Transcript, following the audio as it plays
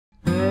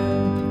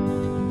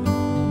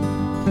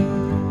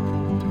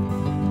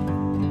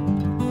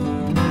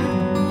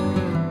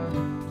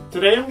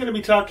Today I'm going to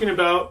be talking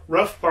about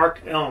rough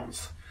bark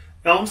elms.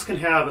 Elms can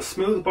have a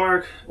smooth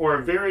bark or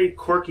a very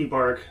corky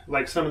bark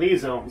like some of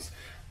these elms.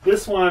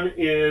 This one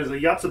is a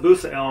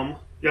Yatsubusa elm.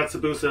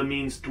 Yatsubusa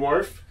means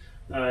dwarf.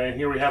 And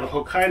here we have a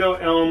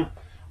Hokkaido elm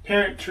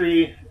parent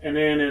tree, and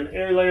then an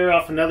air layer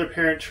off another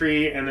parent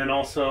tree, and then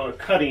also a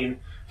cutting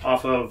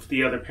off of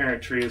the other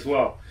parent tree as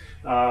well.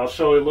 I'll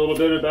show you a little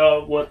bit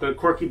about what the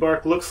corky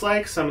bark looks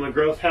like, some of the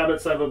growth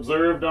habits I've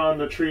observed on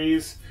the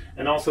trees,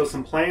 and also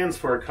some plans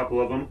for a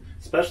couple of them,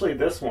 especially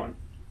this one.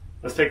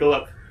 Let's take a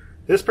look.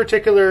 This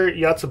particular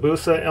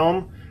Yatsubusa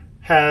elm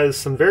has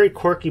some very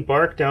corky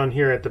bark down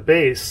here at the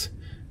base.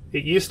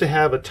 It used to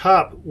have a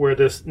top where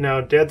this now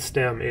dead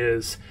stem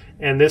is,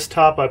 and this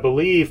top, I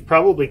believe,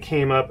 probably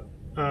came up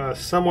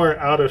somewhere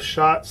out of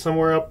shot,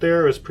 somewhere up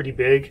there. It was pretty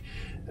big.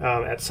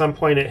 At some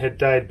point it had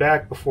died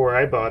back before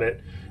I bought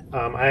it.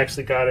 I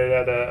actually got it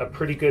at a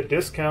pretty good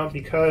discount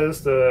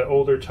because the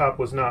older top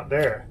was not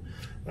there.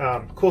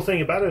 Cool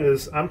thing about it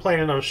is I'm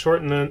planning on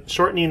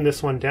shortening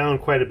this one down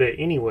quite a bit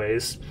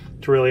anyways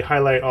to really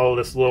highlight all of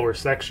this lower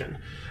section.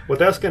 What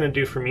that's going to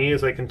do for me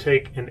is I can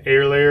take an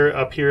air layer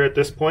up here at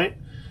this point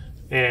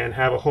and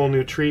have a whole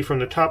new tree from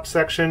the top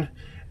section,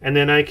 and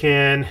then I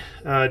can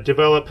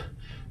develop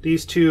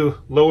these two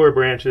lower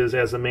branches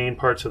as the main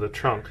parts of the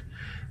trunk.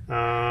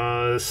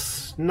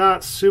 It's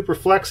not super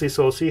flexy,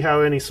 so we'll see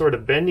how any sort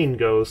of bending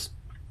goes,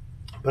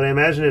 but I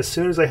imagine as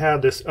soon as I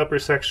have this upper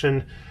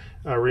section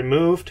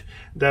removed,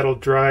 that'll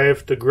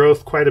drive the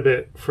growth quite a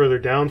bit further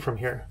down from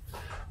here.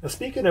 Now,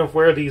 speaking of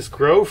where these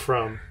grow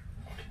from,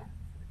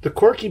 the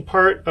corky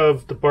part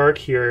of the bark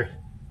here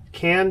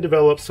can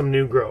develop some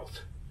new growth.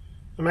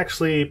 I'm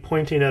actually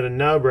pointing at a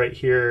nub right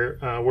here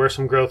where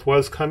some growth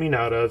was coming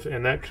out of,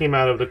 and that came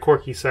out of the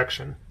corky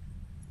section.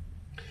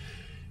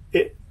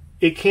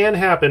 It can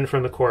happen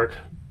from the cork,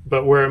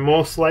 but where it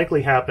most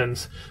likely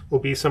happens will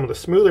be some of the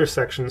smoother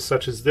sections,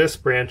 such as this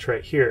branch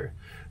right here.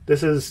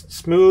 This is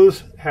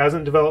smooth,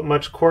 hasn't developed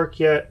much cork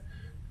yet,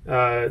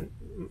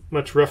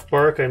 much rough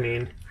bark I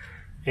mean,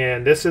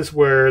 and this is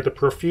where the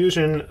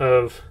profusion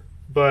of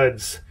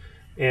buds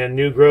and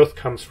new growth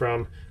comes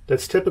from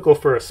that's typical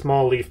for a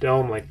small leafed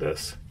elm like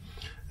this.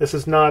 This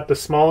is not the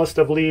smallest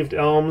of leaved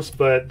elms,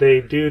 but they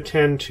do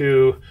tend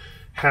to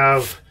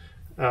have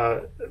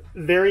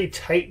very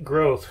tight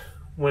growth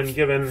when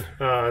given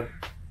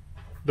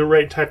the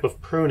right type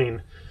of pruning.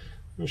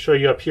 Let me show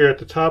you up here at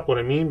the top what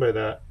I mean by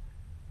that.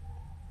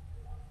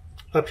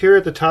 Up here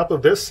at the top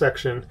of this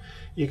section,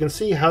 you can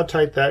see how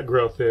tight that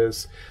growth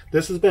is.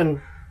 This has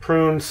been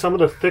pruned, some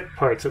of the thick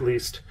parts at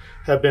least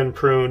have been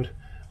pruned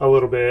a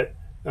little bit.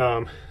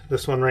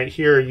 This one right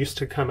here used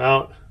to come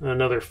out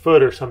another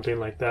foot or something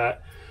like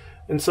that.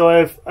 And so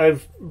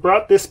I've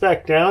brought this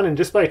back down, and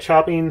just by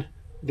chopping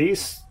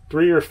these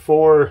 3 or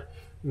 4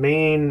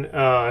 main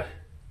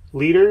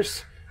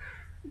leaders,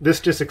 this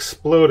just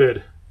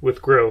exploded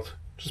with growth,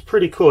 which is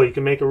pretty cool. You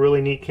can make a really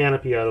neat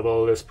canopy out of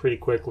all of this pretty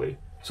quickly.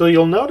 So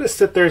you'll notice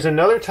that there's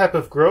another type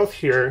of growth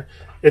here.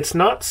 It's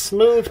not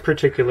smooth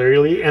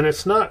particularly, and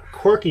it's not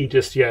corky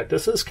just yet.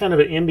 This is kind of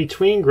an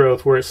in-between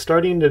growth where it's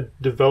starting to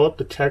develop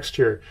the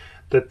texture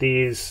that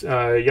these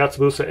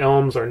Yatsubusa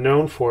elms are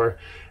known for.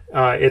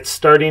 It's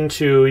starting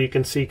to, you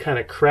can see, kind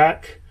of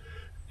crack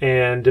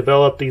and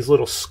develop these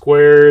little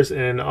squares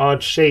and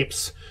odd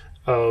shapes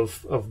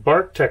of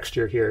bark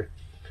texture here.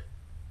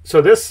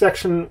 So this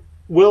section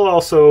will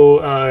also,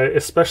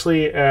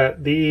 especially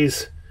at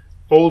these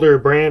older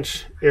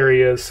branch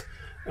areas,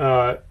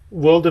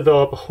 will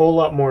develop a whole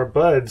lot more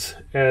buds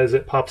as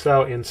it pops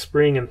out in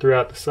spring and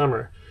throughout the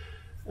summer.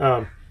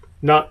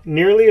 Not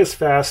nearly as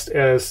fast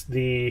as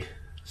the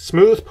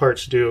smooth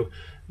parts do,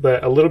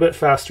 but a little bit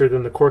faster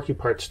than the corky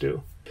parts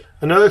do.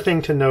 Another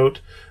thing to note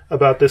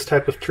about this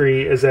type of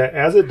tree is that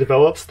as it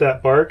develops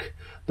that bark,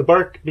 the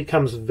bark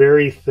becomes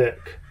very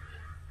thick.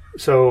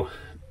 So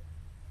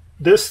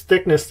this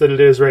thickness that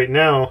it is right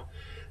now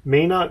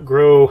may not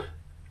grow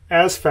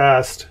as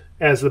fast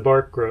as the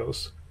bark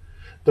grows.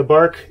 The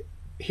bark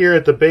here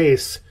at the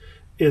base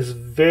is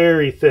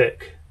very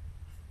thick.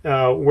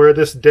 Where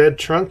this dead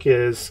trunk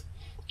is,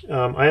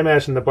 I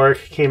imagine the bark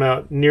came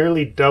out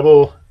nearly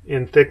double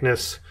in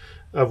thickness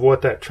of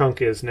what that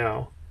trunk is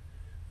now.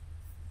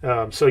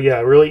 So yeah,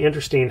 really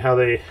interesting how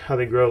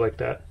they grow like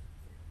that.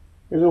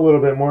 Here's a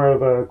little bit more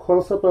of a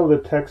close-up of the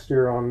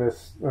texture on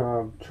this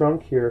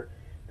trunk here.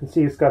 You can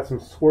see it's got some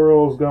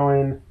swirls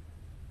going.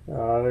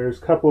 There's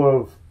a couple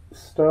of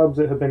stubs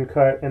that have been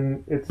cut,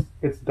 and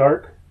it's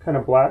dark, kind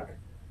of black.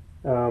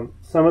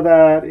 Some of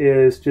that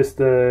is just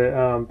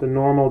the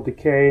normal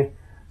decay.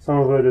 Some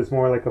of it is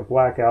more like a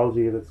black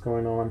algae that's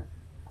going on.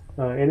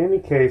 In any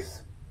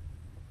case,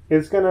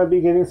 it's going to be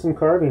getting some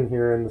carving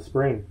here in the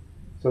spring,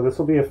 so this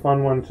will be a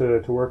fun one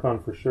to work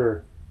on for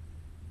sure.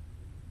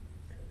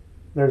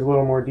 There's a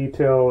little more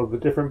detail of the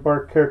different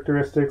bark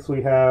characteristics.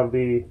 We have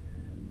the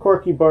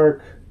corky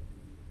bark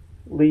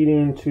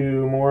leading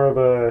to more of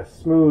a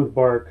smooth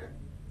bark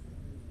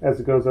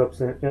as it goes up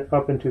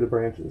into the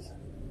branches.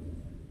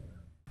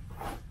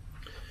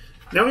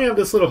 Now we have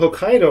this little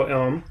Hokkaido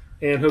elm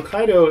And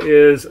Hokkaido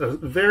is a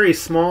very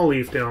small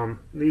leafed elm.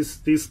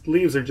 These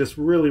leaves are just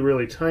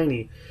really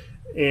tiny,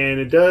 and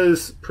it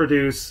does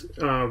produce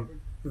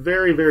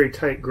very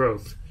tight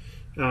growth.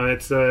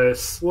 It's a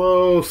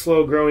slow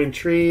growing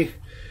tree.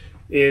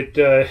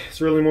 It's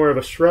really more of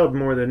a shrub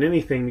more than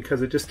anything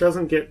because it just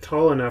doesn't get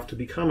tall enough to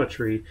become a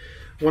tree.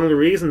 One of the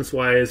reasons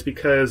why is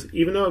because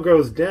even though it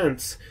grows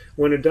dense,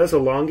 when it does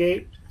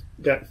elongate,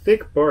 that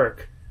thick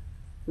bark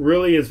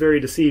really is very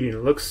deceiving.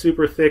 It looks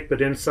super thick,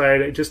 but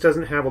inside it just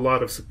doesn't have a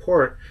lot of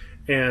support,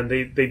 and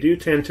they do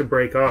tend to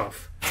break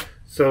off.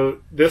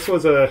 So this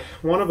was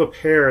one of a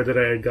pair that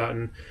I had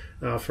gotten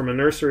from a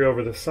nursery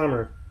over the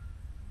summer,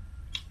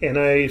 and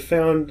I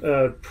found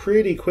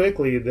pretty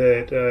quickly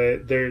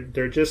that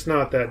they're just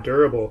not that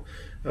durable.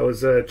 I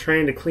was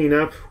trying to clean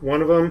up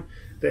one of them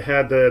that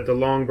had the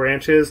long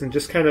branches, and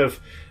just kind of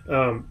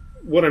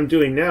what I'm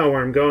doing now,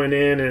 where I'm going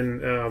in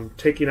and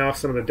taking off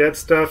some of the dead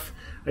stuff.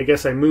 I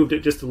guess I moved it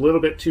just a little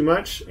bit too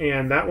much,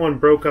 and that one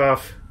broke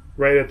off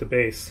right at the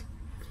base.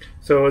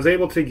 So I was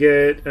able to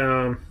get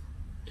an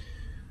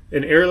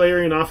air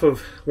layering off of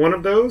one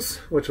of those,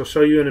 which I'll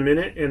show you in a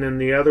minute, and then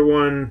the other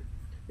one,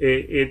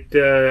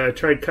 I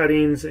tried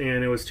cuttings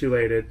and it was too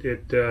late.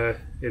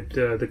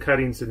 The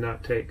cuttings did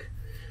not take.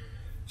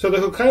 So the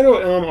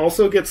Hokkaido elm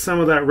also gets some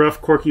of that rough,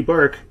 corky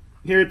bark.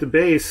 Here at the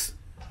base,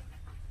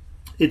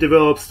 it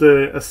develops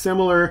a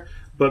similar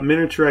but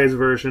miniaturized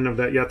version of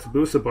that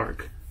Yatsubusa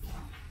bark.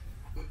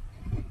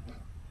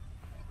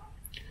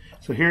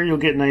 So here you'll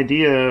get an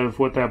idea of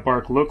what that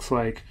bark looks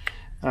like.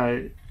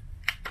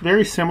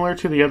 Very similar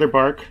to the other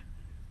bark,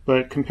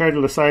 but compared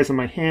to the size of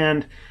my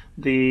hand,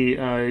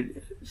 the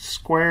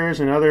squares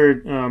and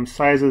other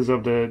sizes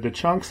of the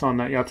chunks on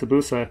that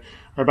Yatsubusa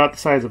are about the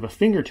size of a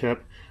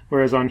fingertip,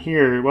 whereas on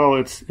here, well,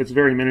 it's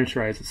very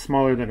miniaturized. It's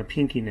smaller than a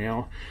pinky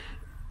nail,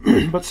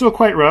 but still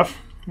quite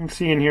rough. You can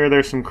see in here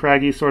there's some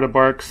craggy sort of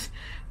barks.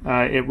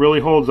 It really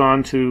holds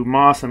on to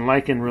moss and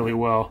lichen really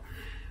well.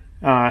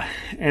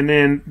 And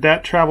then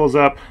that travels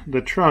up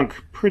the trunk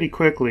pretty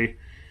quickly.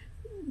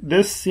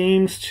 This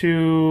seems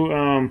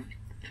to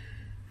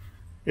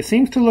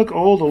look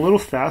old a little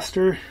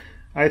faster,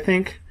 I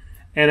think,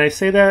 and I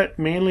say that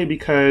mainly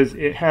because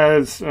it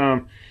has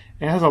a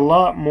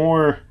lot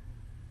more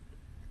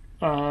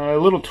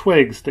little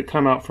twigs that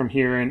come out from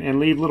here and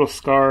leave little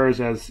scars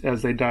as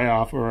they die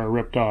off or are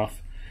ripped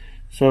off.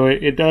 So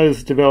it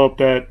does develop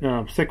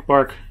that thick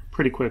bark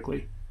pretty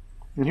quickly.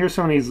 And here's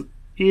some of these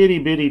itty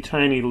bitty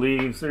tiny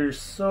leaves. They're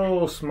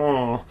so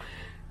small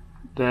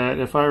that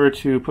if I were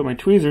to put my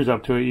tweezers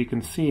up to it, you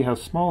can see how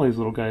small these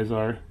little guys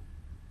are.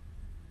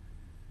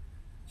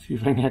 See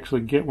if I can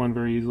actually get one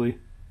very easily.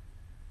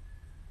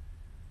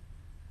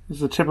 This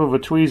is the tip of a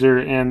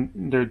tweezer, and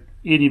they're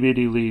itty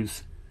bitty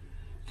leaves.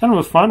 Kind of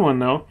a fun one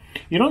though.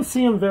 You don't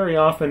see them very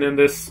often in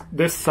this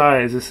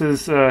size. This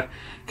is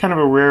kind of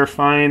a rare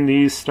find.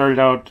 These started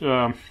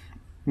out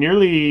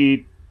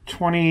nearly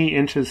 20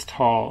 inches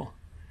tall,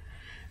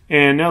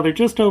 and now they're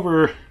just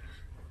over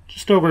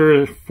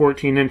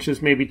 14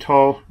 inches maybe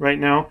tall right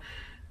now.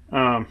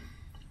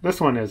 This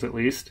one is, at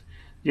least.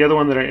 The other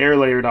one that I air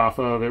layered off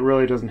of, it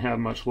really doesn't have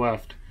much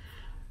left.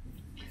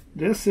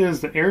 This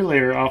is the air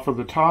layer off of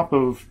the top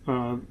of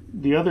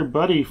the other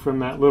buddy from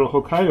that little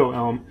Hokkaido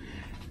elm,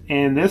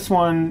 and this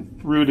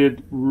one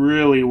rooted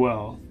really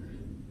well.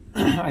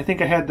 I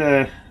think I had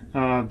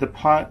the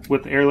pot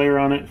with the air layer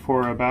on it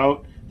for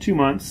about 2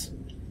 months,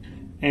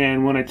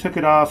 and when I took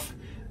it off,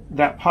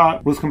 that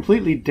pot was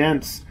completely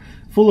dense,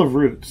 full of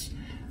roots.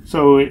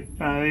 So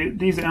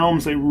these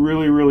elms, they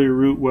really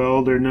root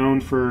well. They're known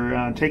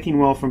for taking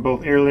well from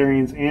both air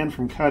layerings and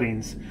from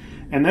cuttings.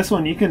 And this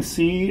one, you can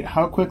see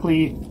how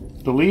quickly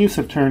the leaves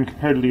have turned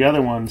compared to the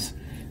other ones.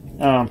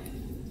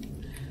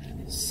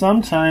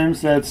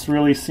 Sometimes that's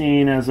really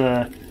seen as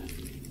an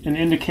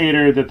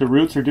indicator that the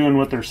roots are doing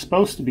what they're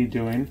supposed to be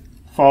doing.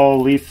 Fall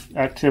leaf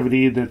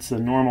activity that's a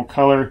normal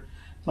color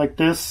like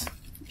this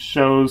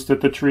shows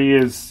that the tree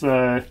is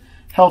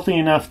healthy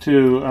enough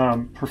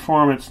to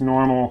perform its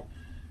normal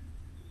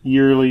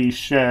yearly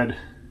shed.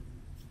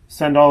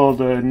 Send all of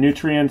the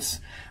nutrients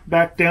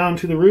back down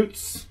to the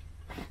roots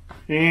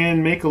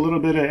and make a little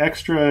bit of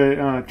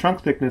extra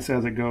trunk thickness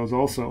as it goes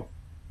also.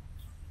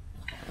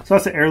 So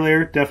that's the air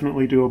layer,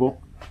 definitely doable.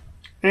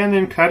 And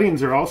then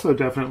cuttings are also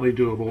definitely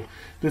doable.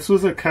 This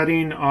was a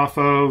cutting off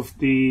of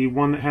the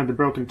one that had the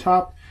broken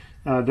top.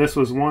 This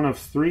was one of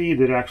 3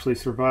 that actually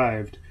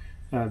survived.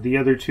 The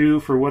other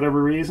 2, for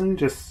whatever reason,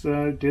 just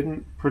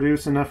didn't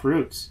produce enough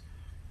roots.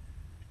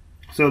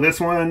 So this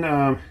one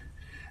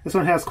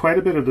has quite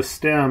a bit of the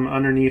stem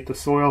underneath the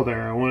soil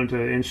there. I wanted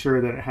to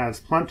ensure that it has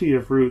plenty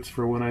of roots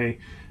for when I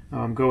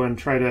go and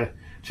try to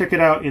check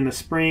it out in the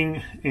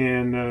spring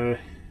and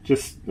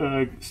just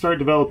start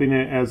developing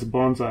it as a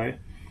bonsai.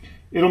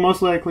 It'll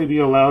most likely be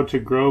allowed to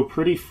grow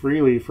pretty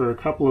freely for a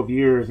couple of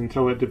years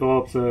until it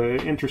develops an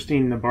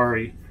interesting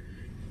nabari.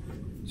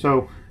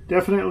 So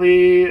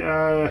definitely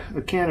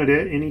a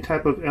candidate. Any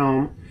type of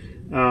elm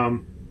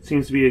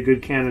seems to be a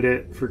good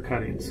candidate for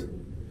cuttings.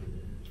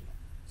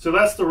 So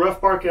that's the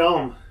rough bark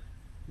elm.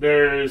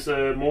 There's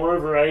more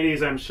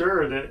varieties, I'm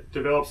sure, that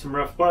develop some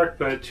rough bark,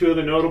 but two of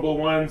the notable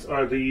ones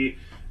are the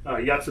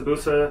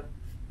Yatsubusa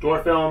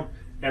dwarf elm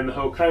and the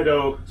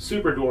Hokkaido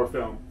super dwarf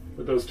elm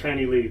with those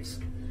tiny leaves.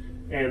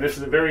 And this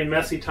is a very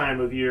messy time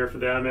of year for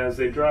them as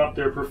they drop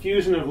their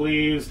profusion of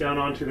leaves down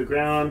onto the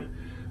ground,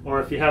 or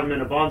if you have them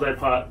in a bonsai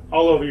pot,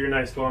 all over your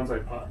nice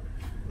bonsai pot.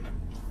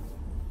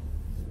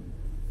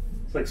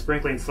 It's like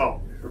sprinkling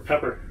salt or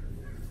pepper,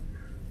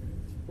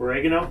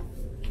 oregano.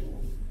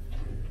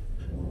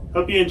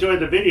 Hope you enjoyed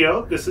the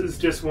video. This is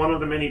just one of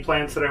the many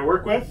plants that I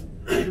work with.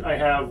 I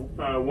have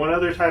one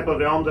other type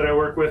of elm that I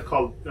work with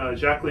called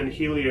Jacqueline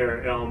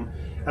Helier elm.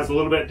 Has a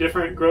little bit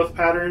different growth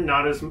pattern,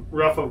 not as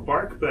rough of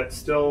bark, but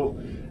still,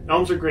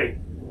 elms are great.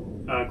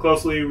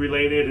 Closely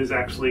related is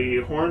actually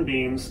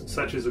hornbeams,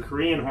 such as a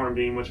Korean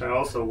hornbeam, which I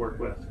also work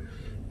with.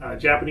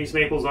 Japanese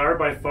maples are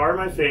by far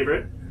my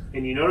favorite,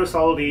 and you notice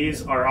all of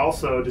these are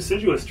also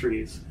deciduous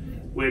trees,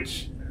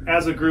 which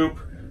as a group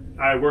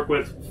I work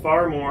with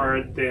far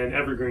more than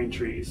evergreen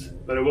trees.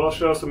 But I will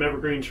show some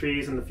evergreen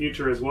trees in the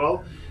future as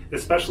well,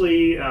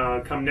 especially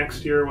come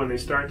next year when they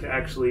start to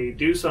actually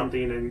do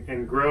something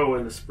and grow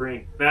in the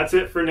spring. That's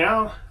it for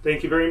now.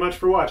 Thank you very much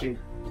for watching.